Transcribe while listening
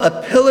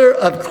a pillar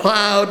of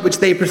cloud which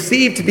they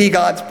perceived to be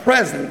God's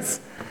presence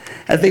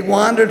as they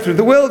wandered through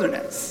the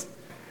wilderness.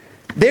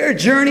 Their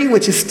journey,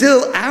 which is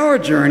still our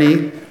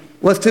journey,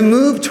 was to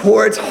move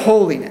towards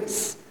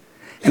holiness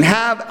and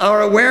have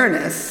our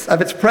awareness of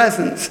its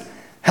presence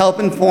help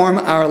inform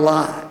our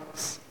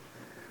lives.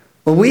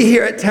 Well, we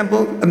here at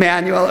Temple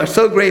Emanu-El are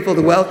so grateful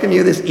to welcome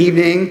you this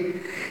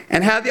evening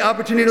and have the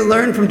opportunity to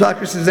learn from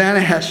Dr. Susanna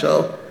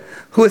Heschel,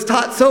 who has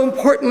taught so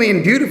importantly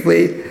and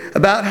beautifully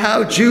about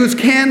how Jews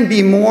can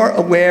be more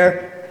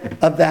aware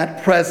of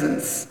that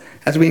presence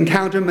as we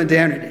encounter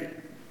modernity.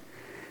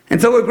 And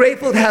so we're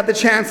grateful to have the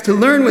chance to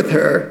learn with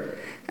her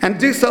and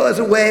do so as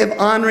a way of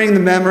honoring the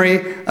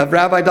memory of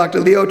Rabbi Dr.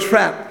 Leo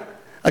Trepp,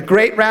 a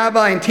great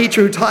rabbi and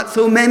teacher who taught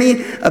so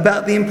many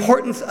about the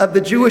importance of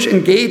the Jewish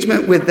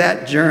engagement with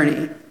that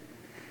journey.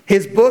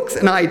 His books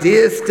and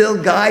ideas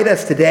still guide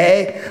us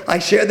today. I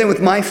share them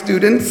with my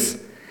students,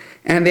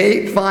 and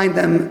they find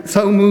them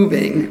so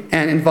moving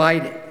and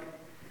inviting.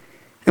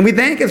 And we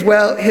thank as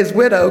well his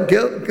widow,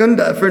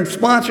 Gunda, for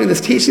sponsoring this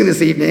teaching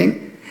this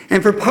evening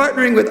and for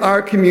partnering with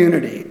our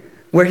community,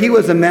 where he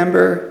was a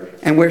member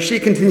and where she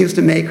continues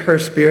to make her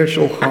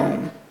spiritual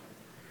home.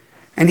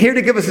 And here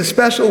to give us a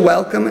special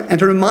welcome and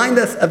to remind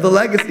us of the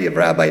legacy of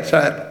Rabbi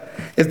Trepp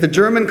is the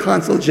German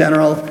Consul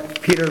General,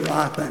 Peter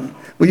Rothen.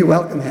 Will you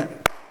welcome him?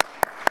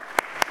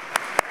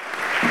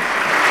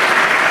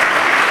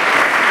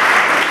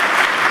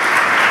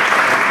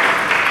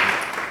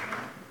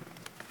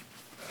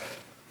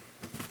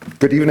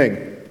 Good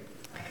evening.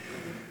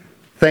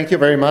 Thank you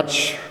very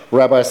much,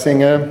 Rabbi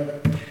Singer.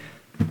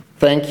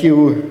 Thank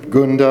you,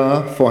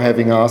 Gunda, for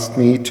having asked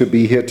me to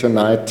be here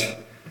tonight.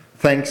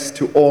 Thanks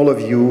to all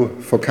of you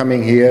for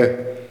coming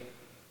here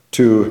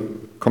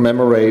to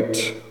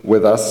commemorate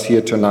with us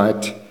here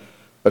tonight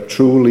a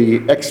truly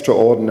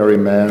extraordinary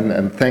man.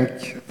 And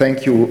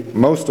thank you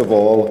most of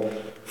all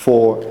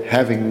for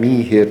having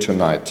me here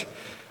tonight.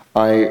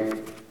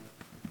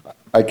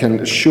 I can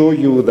assure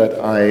you that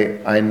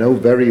I know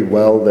very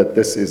well that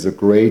this is a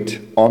great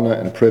honor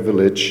and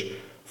privilege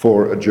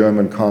for a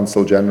German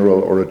Consul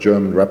General or a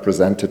German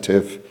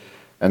representative,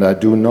 and I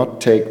do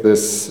not take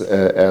this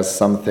as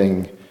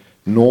something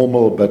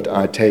normal, but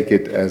I take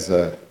it as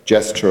a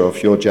gesture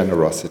of your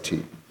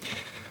generosity.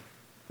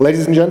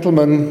 Ladies and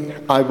gentlemen,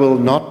 I will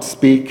not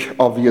speak,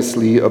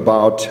 obviously,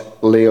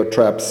 about Leo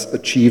Trepp's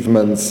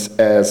achievements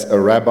as a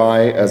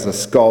rabbi, as a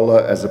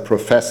scholar, as a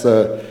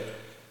professor.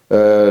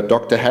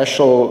 Dr.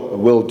 Heschel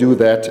will do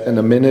that in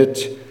a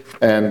minute,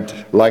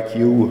 and like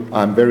you,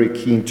 I'm very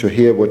keen to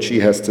hear what she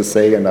has to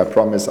say, and I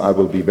promise I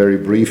will be very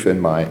brief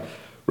in my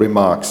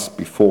remarks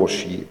before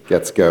she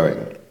gets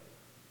going.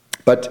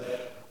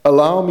 But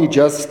allow me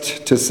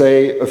just to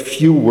say a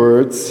few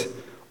words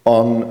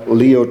on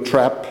Leo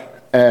Trepp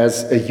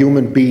as a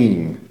human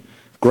being,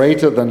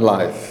 greater than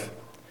life,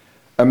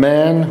 a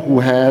man who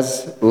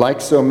has,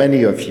 like so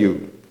many of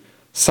you,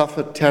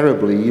 suffered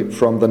terribly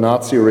from the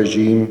Nazi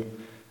regime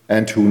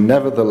and who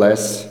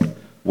nevertheless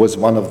was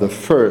one of the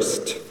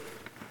first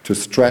to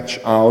stretch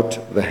out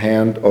the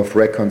hand of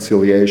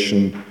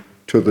reconciliation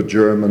to the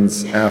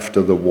Germans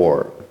after the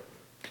war.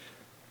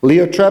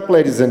 Leo Trepp,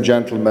 ladies and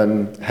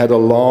gentlemen, had a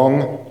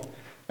long,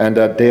 and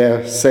I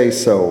dare say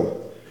so,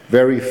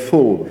 very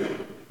full,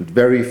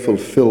 very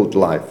fulfilled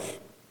life.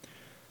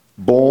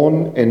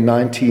 Born in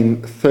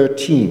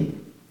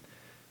 1913,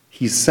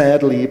 he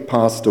sadly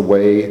passed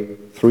away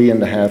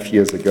 3.5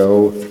 years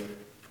ago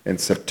in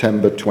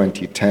September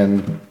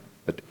 2010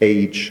 at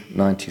age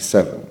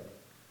 97.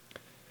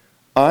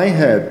 I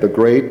had the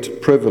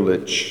great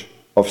privilege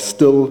of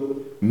still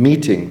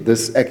meeting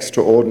this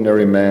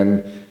extraordinary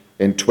man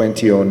in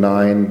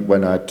 2009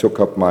 when I took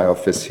up my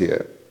office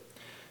here.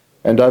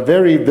 And I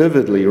very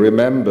vividly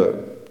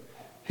remember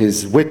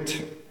his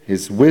wit,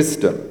 his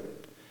wisdom,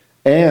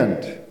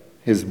 and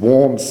his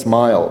warm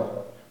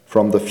smile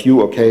from the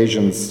few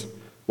occasions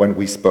when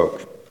we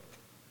spoke.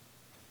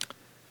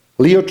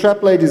 Leo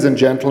Trepp, ladies and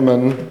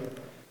gentlemen,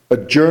 a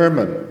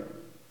German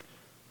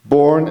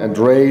born and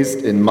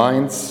raised in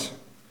Mainz,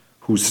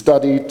 who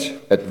studied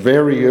at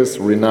various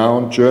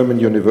renowned German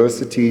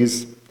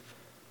universities,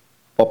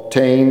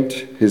 obtained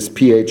his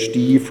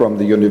PhD from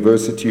the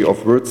University of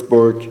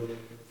Würzburg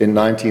in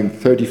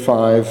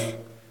 1935,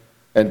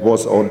 and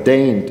was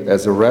ordained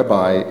as a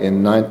rabbi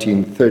in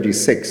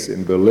 1936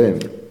 in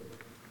Berlin.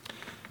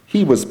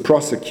 He was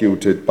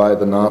prosecuted by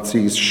the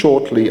Nazis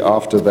shortly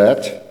after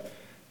that,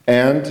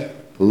 and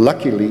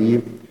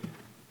luckily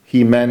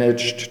he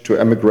managed to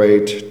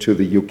emigrate to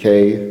the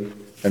UK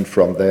and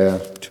from there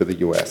to the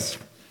US.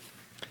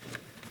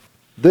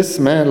 This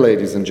man,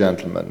 ladies and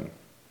gentlemen,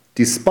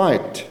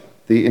 despite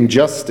the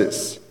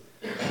injustice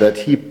that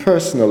he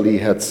personally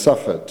had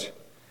suffered,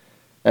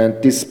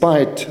 and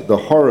despite the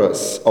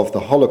horrors of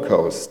the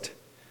Holocaust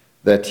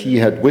that he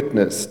had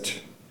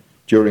witnessed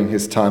during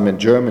his time in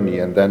Germany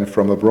and then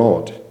from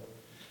abroad,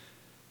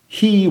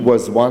 he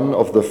was one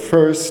of the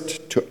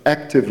first to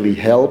actively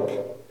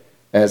help,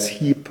 as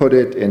he put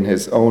it in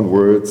his own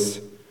words,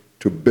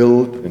 to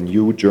build a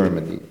new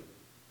Germany.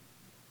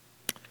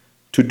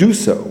 To do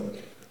so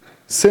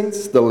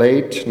Since the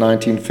late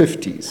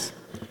 1950s,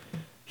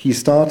 he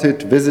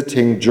started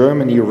visiting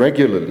Germany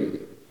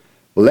regularly,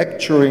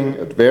 lecturing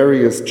at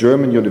various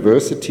German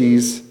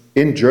universities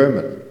in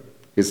German,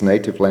 his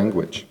native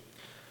language,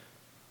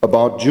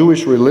 about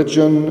Jewish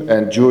religion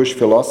and Jewish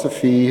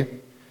philosophy,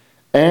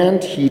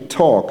 and he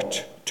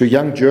talked to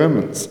young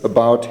Germans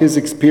about his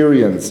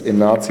experience in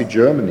Nazi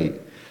Germany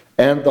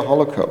and the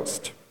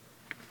Holocaust.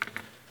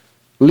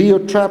 Leo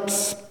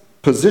Trepp's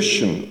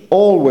position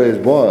always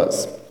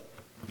was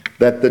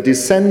that the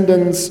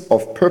descendants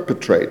of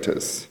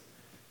perpetrators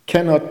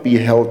cannot be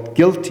held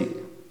guilty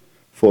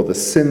for the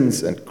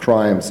sins and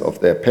crimes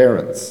of their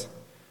parents,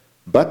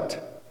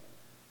 but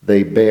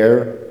they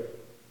bear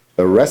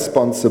a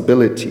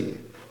responsibility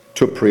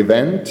to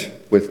prevent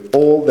with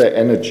all their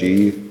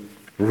energy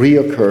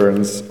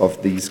reoccurrence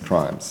of these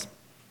crimes.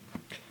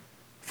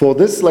 For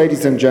this,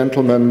 ladies and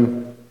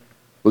gentlemen,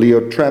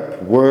 Leo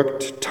Trepp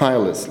worked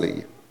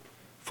tirelessly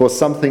for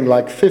something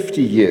like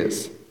 50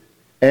 years,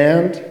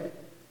 and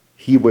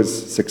he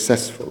was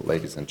successful,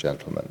 ladies and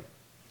gentlemen.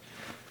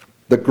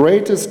 The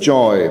greatest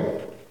joy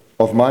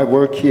of my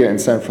work here in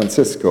San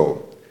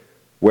Francisco,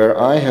 where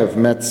I have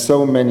met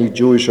so many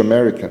Jewish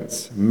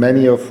Americans,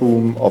 many of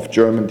whom of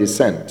German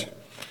descent,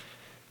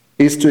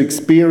 is to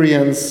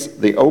experience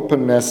the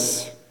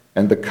openness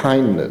and the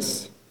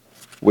kindness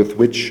with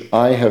which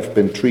I have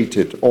been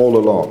treated all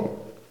along,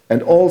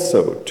 and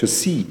also to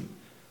see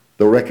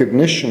the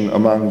recognition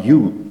among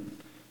you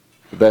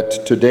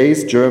that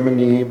today's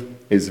Germany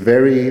is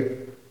very,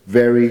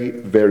 very,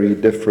 very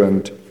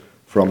different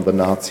from the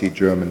Nazi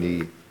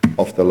Germany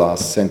of the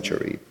last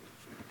century.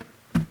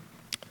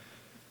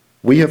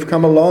 We have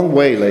come a long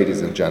way,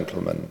 ladies and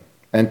gentlemen,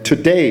 and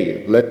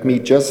today let me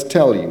just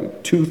tell you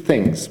two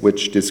things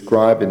which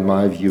describe, in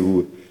my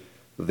view,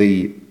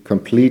 the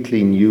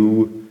completely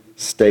new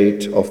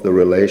state of the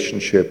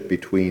relationship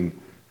between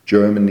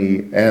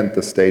Germany and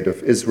the state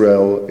of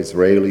Israel,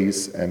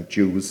 Israelis and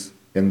Jews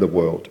in the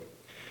world.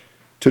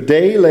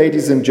 Today,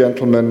 ladies and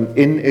gentlemen,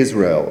 in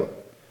Israel,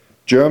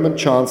 German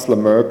Chancellor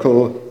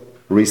Merkel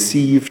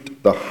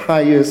received the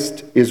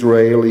highest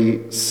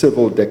Israeli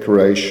civil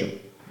decoration,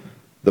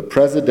 the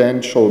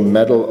Presidential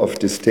Medal of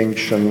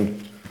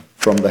Distinction,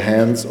 from the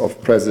hands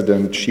of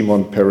President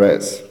Shimon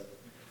Peres,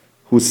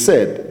 who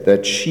said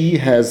that she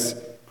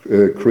has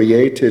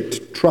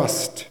created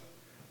trust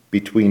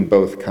between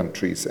both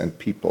countries and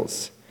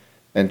peoples,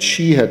 and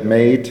she had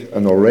made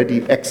an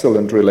already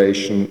excellent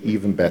relation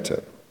even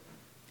better.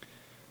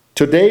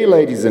 Today,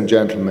 ladies and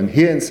gentlemen,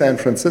 here in San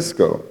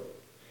Francisco,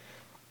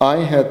 I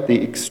had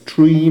the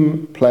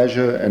extreme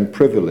pleasure and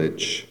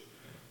privilege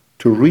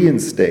to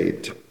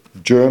reinstate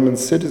German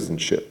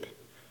citizenship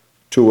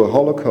to a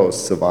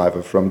Holocaust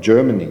survivor from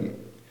Germany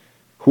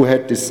who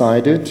had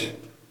decided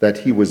that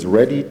he was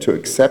ready to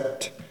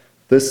accept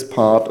this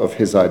part of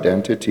his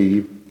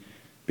identity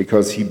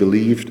because he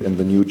believed in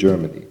the new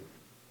Germany.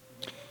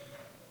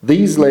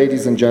 These,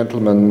 ladies and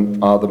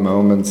gentlemen, are the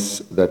moments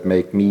that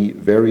make me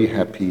very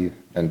happy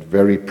and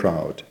very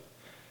proud.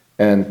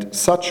 And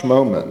such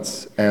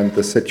moments and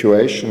the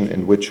situation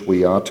in which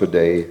we are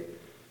today,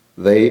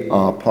 they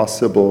are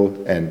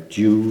possible and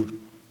due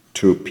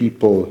to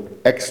people,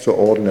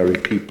 extraordinary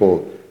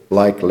people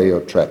like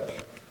Leo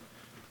Trepp,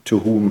 to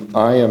whom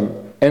I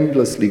am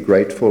endlessly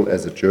grateful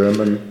as a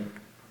German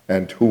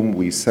and whom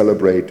we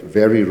celebrate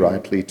very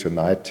rightly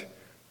tonight,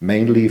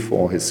 mainly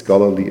for his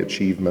scholarly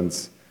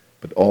achievements,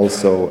 but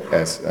also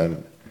as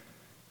an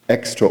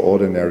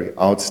extraordinary,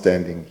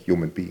 outstanding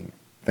human being.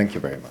 Thank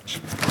you very much.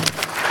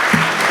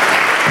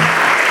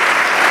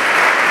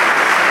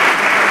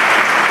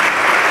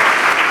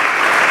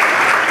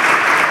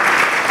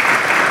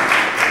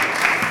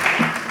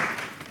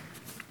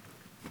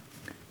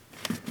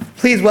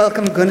 Please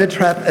welcome Gunda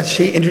Trepp as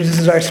she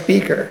introduces our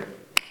speaker.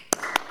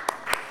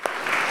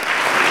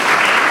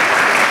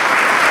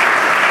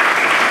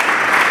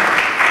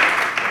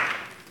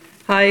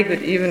 Hi,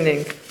 good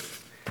evening.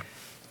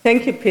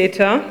 Thank you,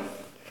 Peter,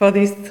 for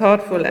these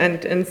thoughtful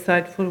and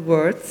insightful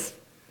words.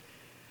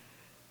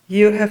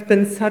 You have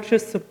been such a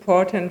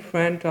support and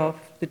friend of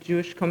the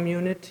Jewish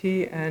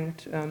community,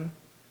 and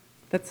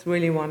that's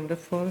really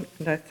wonderful,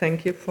 and I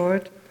thank you for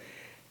it.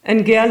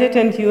 And Gerlit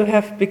and you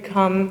have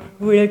become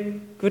real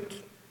good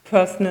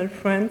personal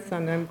friends,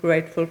 and I'm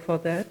grateful for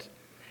that.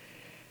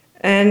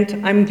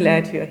 And I'm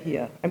glad you're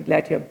here. I'm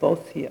glad you're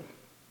both here.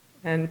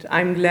 And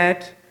I'm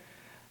glad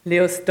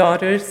Leo's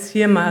daughter's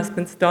here, my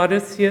husband's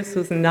daughter's here,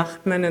 Susan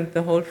Nachtman, and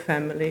the whole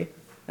family.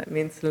 That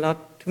means a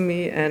lot to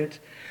me, and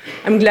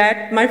I'm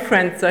glad my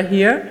friends are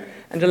here,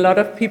 and a lot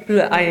of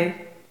people I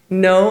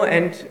know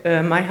and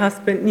my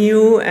husband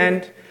knew,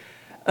 and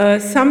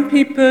some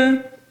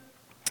people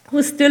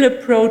who still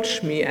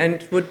approach me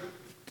and would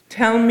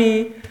tell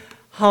me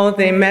how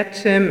they met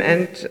him,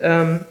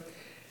 and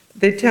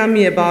they tell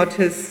me about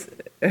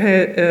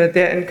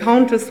their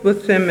encounters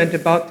with him and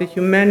about the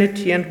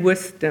humanity and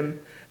wisdom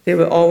they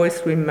will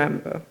always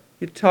remember.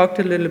 You talked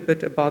a little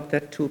bit about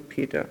that too,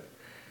 Peter.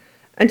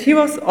 And he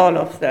was all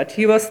of that.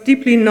 He was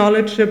deeply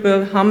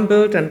knowledgeable,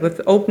 humbled, and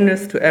with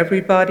openness to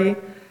everybody.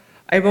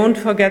 I won't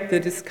forget the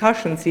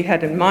discussions he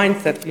had in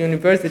mind at the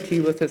university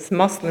with his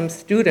Muslim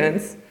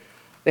students.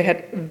 They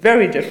had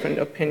very different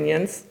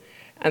opinions,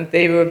 and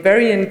they were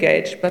very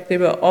engaged, but they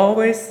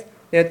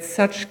had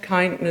such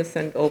kindness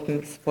and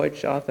openness for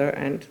each other,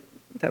 and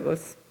that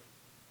was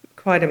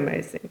quite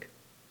amazing.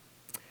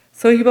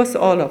 So he was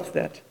all of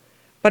that.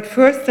 But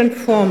first and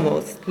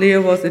foremost,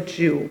 Leo was a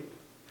Jew.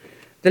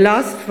 The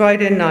last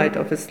Friday night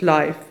of his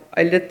life,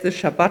 I lit the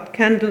Shabbat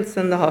candles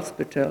in the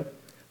hospital,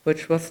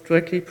 which was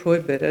strictly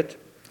prohibited,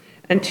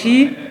 and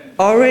he,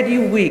 already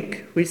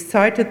weak,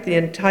 recited the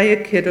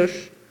entire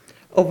Kiddush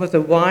over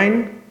the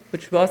wine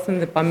which was in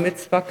the bar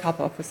mitzvah cup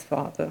of his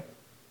father.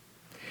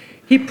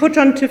 He put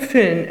on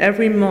tefillin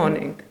every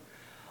morning.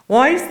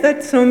 "Why is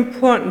that so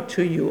important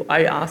to you?"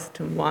 I asked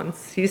him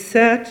once. He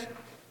said,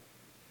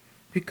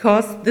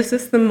 "Because this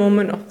is the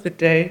moment of the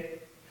day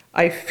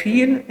I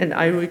feel and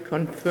I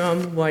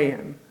reconfirm who I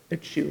am, a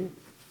Jew.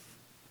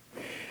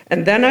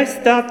 And then I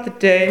start the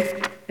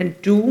day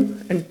and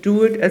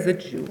do it as a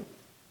Jew."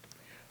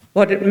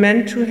 What it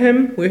meant to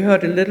him, we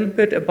heard a little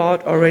bit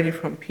about already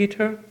from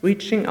Peter,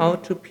 reaching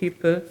out to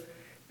people,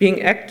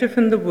 being active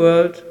in the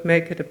world,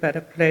 make it a better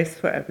place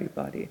for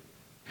everybody.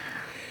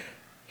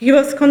 He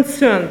was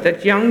concerned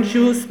that young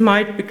Jews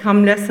might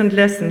become less and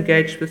less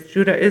engaged with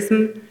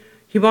Judaism.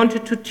 He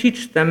wanted to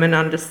teach them an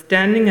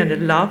understanding and a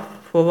love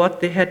for what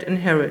they had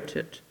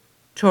inherited,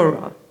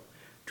 Torah,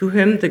 to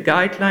him the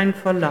guideline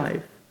for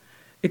life,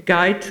 a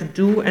guide to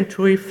do and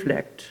to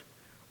reflect.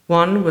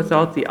 One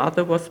without the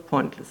other was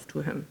pointless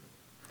to him.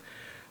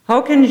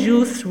 How can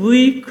Jews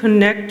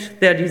reconnect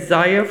their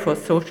desire for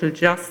social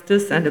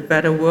justice and a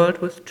better world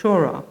with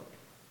Torah?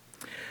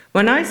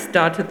 When I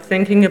started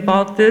thinking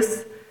about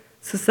this,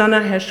 Susanna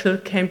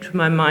Heschel came to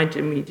my mind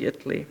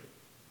immediately.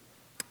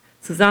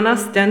 Susanna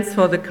stands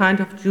for the kind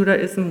of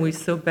Judaism we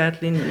so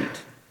badly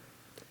need.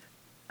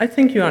 I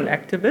think you're an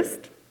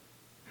activist.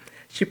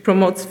 She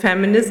promotes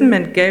feminism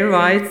and gay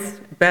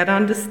rights, better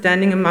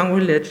understanding among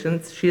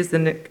religions. She is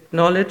an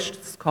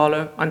acknowledged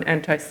scholar on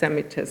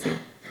anti-Semitism.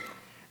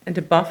 And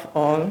above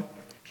all,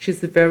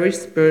 she's a very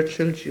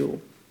spiritual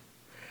Jew.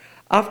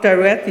 After I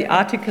read the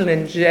article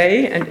in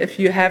J, and if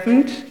you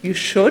haven't, you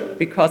should,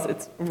 because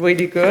it's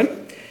really good,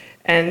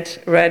 and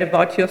read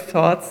about your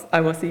thoughts, I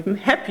was even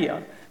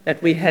happier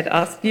that we had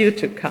asked you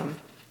to come.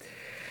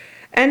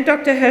 And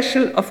Dr.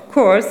 Heschel, of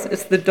course,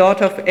 is the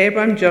daughter of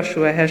Abraham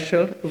Joshua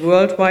Heschel, a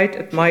worldwide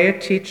admired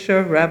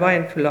teacher, rabbi,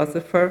 and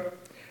philosopher.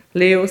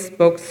 Leo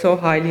spoke so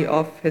highly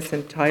of his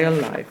entire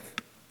life.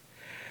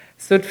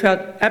 So it felt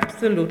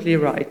absolutely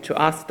right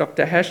to ask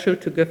Dr. Heschel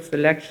to give the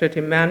lecture at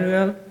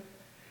Emanu-El,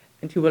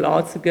 and he will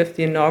also give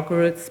the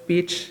inaugural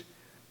speech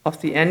of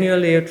the annual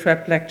Leo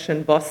Trepp lecture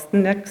in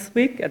Boston next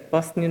week at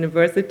Boston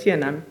University,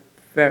 and I'm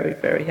very,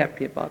 very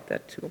happy about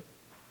that too.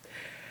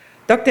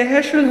 Dr.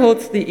 Heschel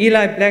holds the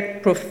Eli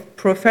Black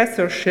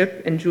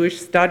Professorship in Jewish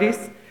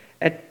Studies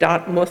at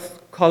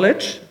Dartmouth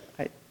College.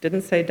 I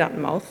didn't say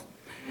Dartmouth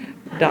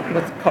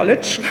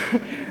College.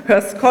 Her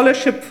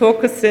scholarship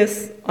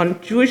focuses on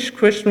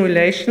Jewish-Christian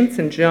relations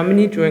in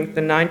Germany during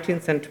the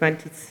 19th and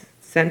 20th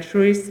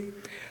centuries,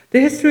 the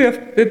history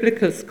of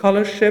biblical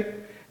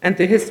scholarship, and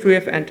the history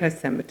of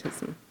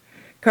anti-Semitism.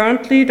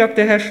 Currently,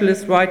 Dr. Heschel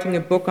is writing a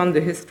book on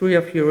the history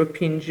of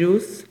European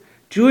Jews,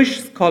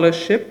 Jewish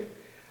scholarship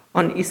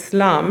on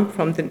Islam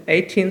from the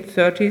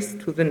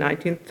 1830s to the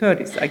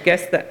 1930s. I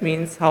guess that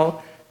means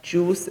how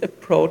Jews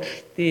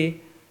approached the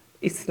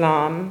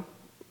Islam,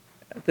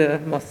 the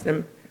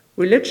Muslim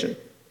religion.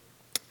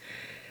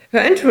 Her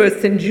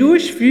interest in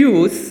Jewish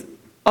views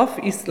of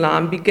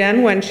Islam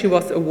began when she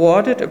was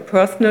awarded a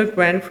personal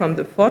grant from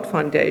the Ford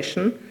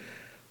Foundation,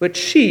 which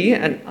she,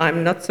 and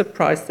I'm not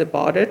surprised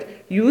about it,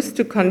 used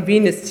to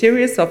convene a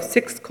series of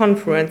 6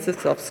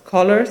 conferences of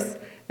scholars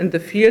in the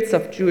fields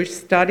of Jewish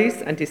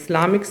studies and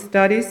Islamic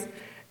studies,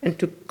 and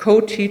to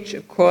co-teach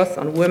a course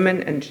on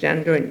women and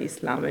gender in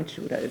Islam and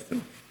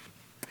Judaism.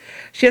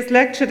 She has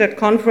lectured at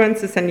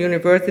conferences and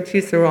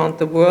universities around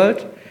the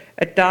world.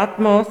 At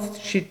Dartmouth,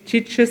 she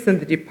teaches in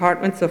the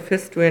departments of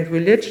history and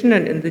religion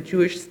and in the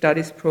Jewish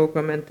studies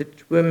program and the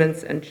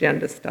women's and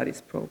gender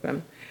studies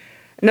program.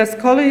 In her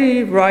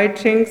scholarly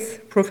writings,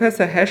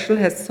 Professor Heschel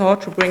has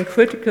sought to bring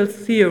critical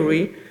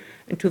theory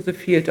into the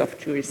field of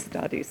Jewish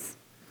studies.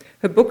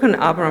 Her book on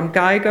Abraham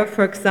Geiger,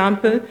 for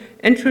example,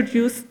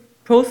 introduced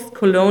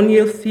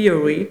post-colonial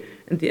theory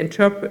in the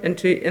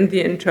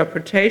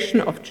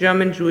interpretation of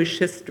German Jewish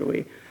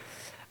history.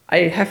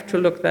 I have to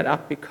look that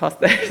up because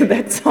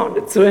that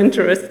sounded so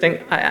interesting.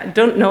 I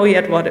don't know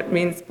yet what it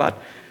means, but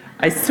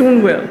I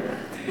soon will.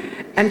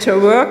 And her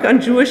work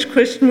on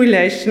Jewish-Christian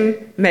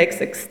relation makes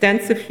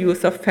extensive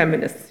use of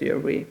feminist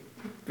theory.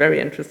 Very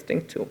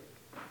interesting too.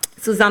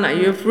 Susanna,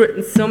 you've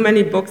written so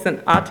many books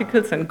and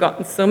articles and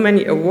gotten so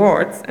many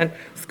awards and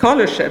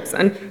scholarships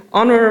and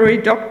honorary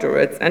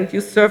doctorates, and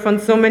you serve on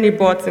so many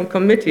boards and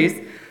committees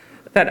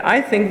that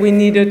I think we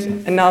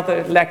needed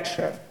another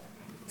lecture.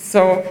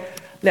 So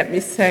let me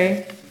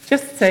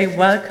just say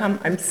welcome.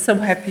 I'm so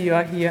happy you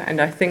are here,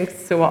 and I think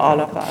so are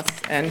all of us.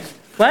 And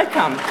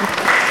welcome.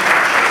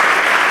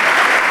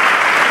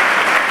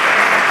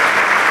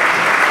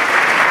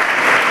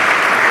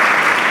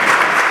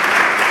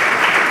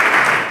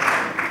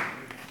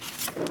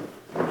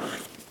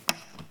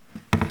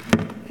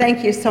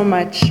 Thank you so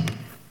much.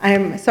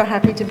 I'm so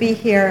happy to be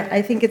here.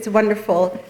 I think it's wonderful